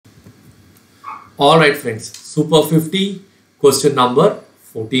Alright friends, Super 50 question number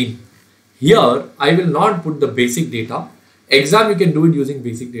 14. Here I will not put the basic data. Exam you can do it using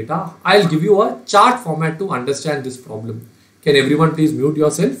basic data. I'll give you a chart format to understand this problem. Can everyone please mute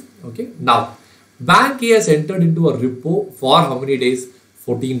yourself? Okay. Now, Bank A has entered into a repo for how many days?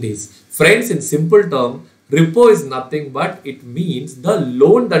 14 days. Friends, in simple term, repo is nothing but it means the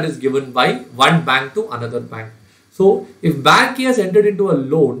loan that is given by one bank to another bank. So, if Bank A has entered into a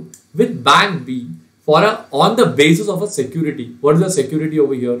loan with Bank B on the basis of a security, what is the security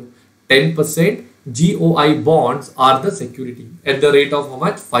over here? 10% GOI bonds are the security at the rate of how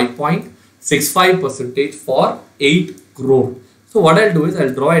much? 5.65% for 8 crore. So what I'll do is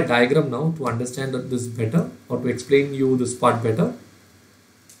I'll draw a diagram now to understand this better or to explain you this part better.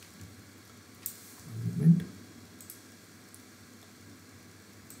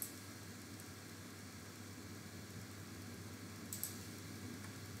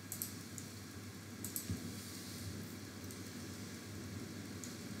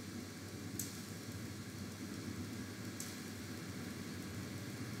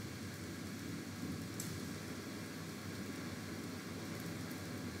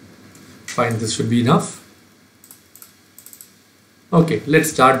 Fine, this should be enough. Okay, let's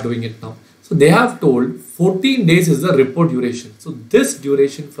start doing it now. So they have told 14 days is the repo duration. So this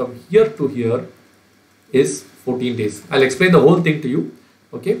duration from here to here is 14 days. I'll explain the whole thing to you.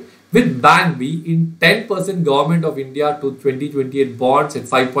 Okay, with Bank B in 10% Government of India to 2028 bonds at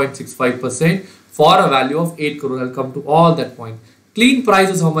 5.65% for a value of 8 crore. I'll come to all that point. Clean price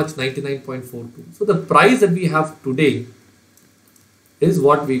is how much? 99.42. So the price that we have today is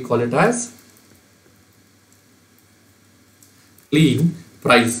what we call it as clean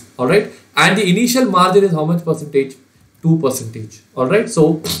price. All right, and the initial margin is how much percentage? 2%. All right,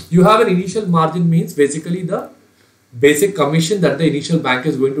 so you have an initial margin means basically the basic commission that the initial bank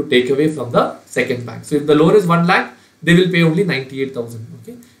is going to take away from the second bank. So if the loan is 1 lakh, they will pay only 98,000.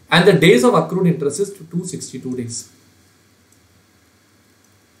 Okay, and the days of accrued interest is 262 days.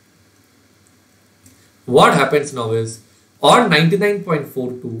 What happens now is, on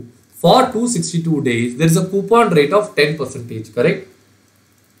 99.42 for 262 days, there is a coupon rate of 10%, correct?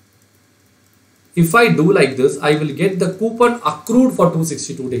 If I do like this, I will get the coupon accrued for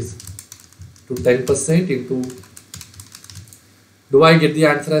 262 days to 10% into, do I get the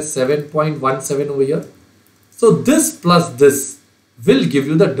answer as 7.17 over here? So this plus this will give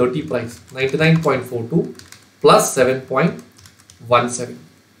you the dirty price, 99.42 plus 7.17,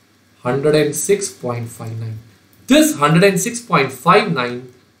 106.59. This 106.59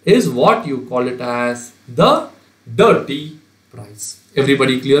 is what you call it as the dirty price.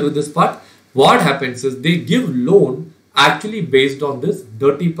 Everybody clear with this part? What happens is they give loan actually based on this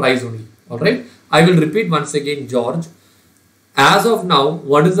dirty price only. Alright. I will repeat once again, George. As of now,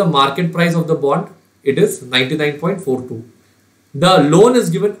 what is the market price of the bond? It is 99.42. The loan is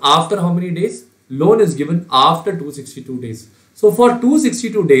given after how many days? Loan is given after 262 days. So for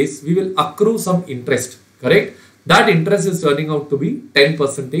 262 days, we will accrue some interest. Correct? That interest is turning out to be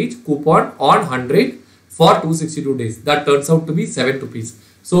 10% coupon on 100 for 262 days. That turns out to be 7 rupees.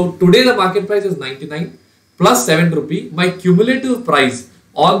 So today the market price is 99 plus 7 rupee. My cumulative price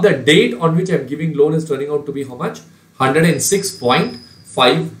on the date on which I am giving loan is turning out to be how much?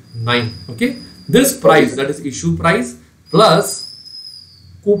 106.59. Okay. This price, that is issue price plus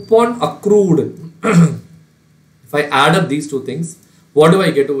coupon accrued. If I add up these two things, what do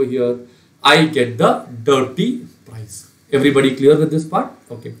I get over here? I get the dirty price. Everybody clear with this part?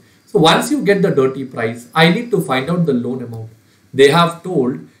 Okay. So once you get the dirty price, I need to find out the loan amount. They have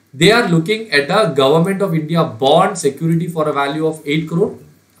told they are looking at a Government of India bond security for a value of 8 crore.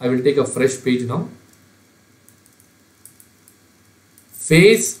 I will take a fresh page now.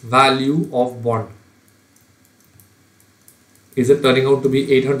 Face value of bond. Is it turning out to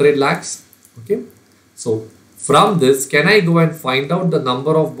be 800 lakhs? Okay. So from this, can I go and find out the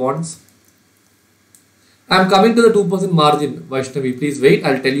number of bonds? I am coming to the 2% margin. Vaishnavi, please wait.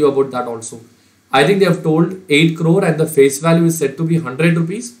 I'll tell you about that also. I think they have told 8 crore and the face value is said to be 100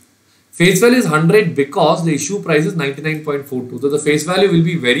 rupees. Face value is 100 because the issue price is 99.42. So the face value will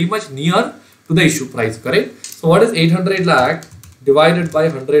be very much near to the issue price, correct? So what is 800 lakh divided by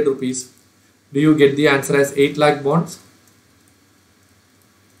 100 rupees? Do you get the answer as 8 lakh bonds?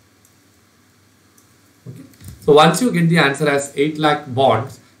 Okay. So once you get the answer as 8 lakh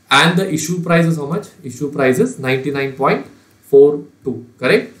bonds, and the issue price is how much? Issue price is 99.42.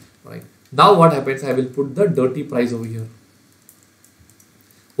 Correct? Right. Now what happens? I will put the dirty price over here.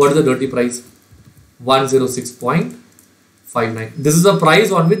 What is the dirty price? 106.59. This is the price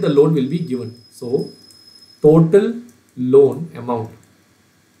on which the loan will be given. So total loan amount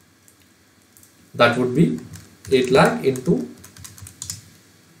That would be 8 lakh into,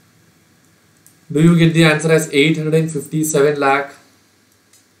 do you get the answer as 857 lakh?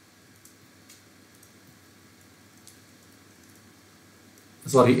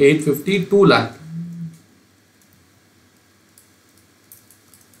 Sorry, 852 lakh.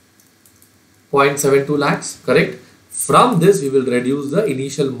 0.72 lakhs, correct? From this, we will reduce the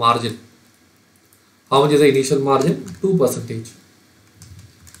initial margin. How much is the initial margin? 2%.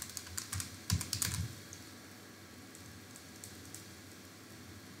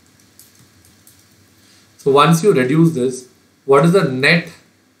 So once you reduce this, what is the net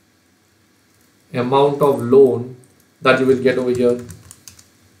amount of loan that you will get over here?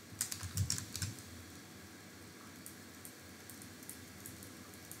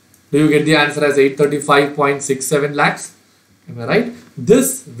 Do you get the answer as 835.67 lakhs? Am I right?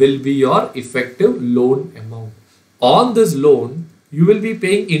 This will be your effective loan amount. On this loan, you will be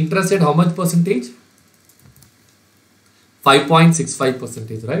paying interest at how much percentage?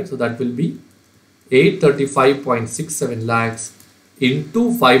 5.65%, right? So that will be 835.67 lakhs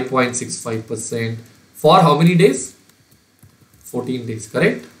into 5.65% for how many days? 14 days,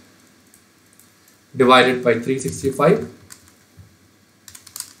 correct? Divided by 365.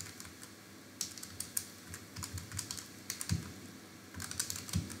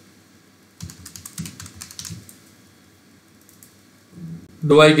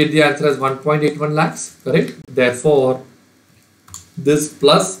 Do I get the answer as 1.81 lakhs? Correct. Therefore, this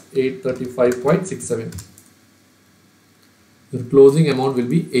plus 835.67. Your closing amount will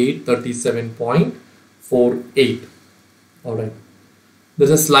be 837.48. Alright.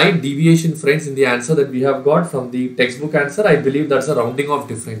 There's a slight deviation, friends, in the answer that we have got from the textbook answer. I believe that's a rounding off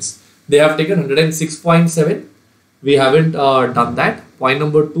difference. They have taken 106.7. We haven't done that. Point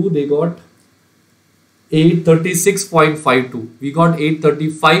number 2, they got 836.52. We got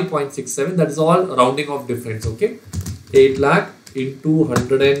 835.67. That is all rounding off difference. Okay. 8 lakh into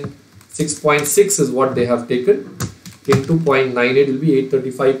 106.6 is what they have taken. Into 0.98 will be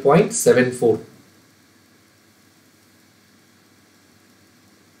 835.74.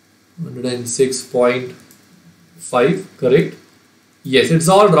 106.5, correct? Yes, it's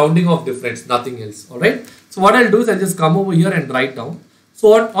all rounding off difference, nothing else. Alright. So what I'll do is I'll just come over here and write down.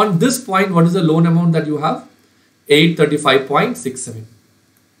 So on this point, what is the loan amount that you have? 835.67.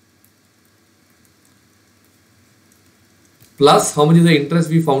 Plus, how much is the interest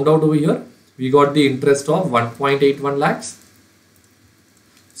we found out over here? We got the interest of 1.81 lakhs.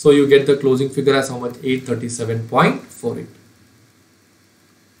 So you get the closing figure as how much? 837.48.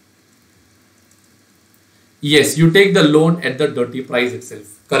 Yes, you take the loan at the dirty price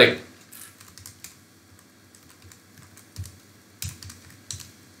itself. Correct.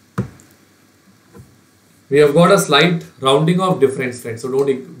 We have got a slight rounding of difference, friends. So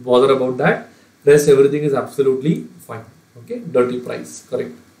don't bother about that. Rest everything is absolutely fine. Okay, dirty price.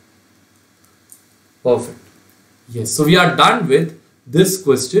 Correct. Perfect. Yes. So we are done with this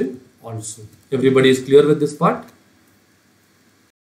question also. Everybody is clear with this part?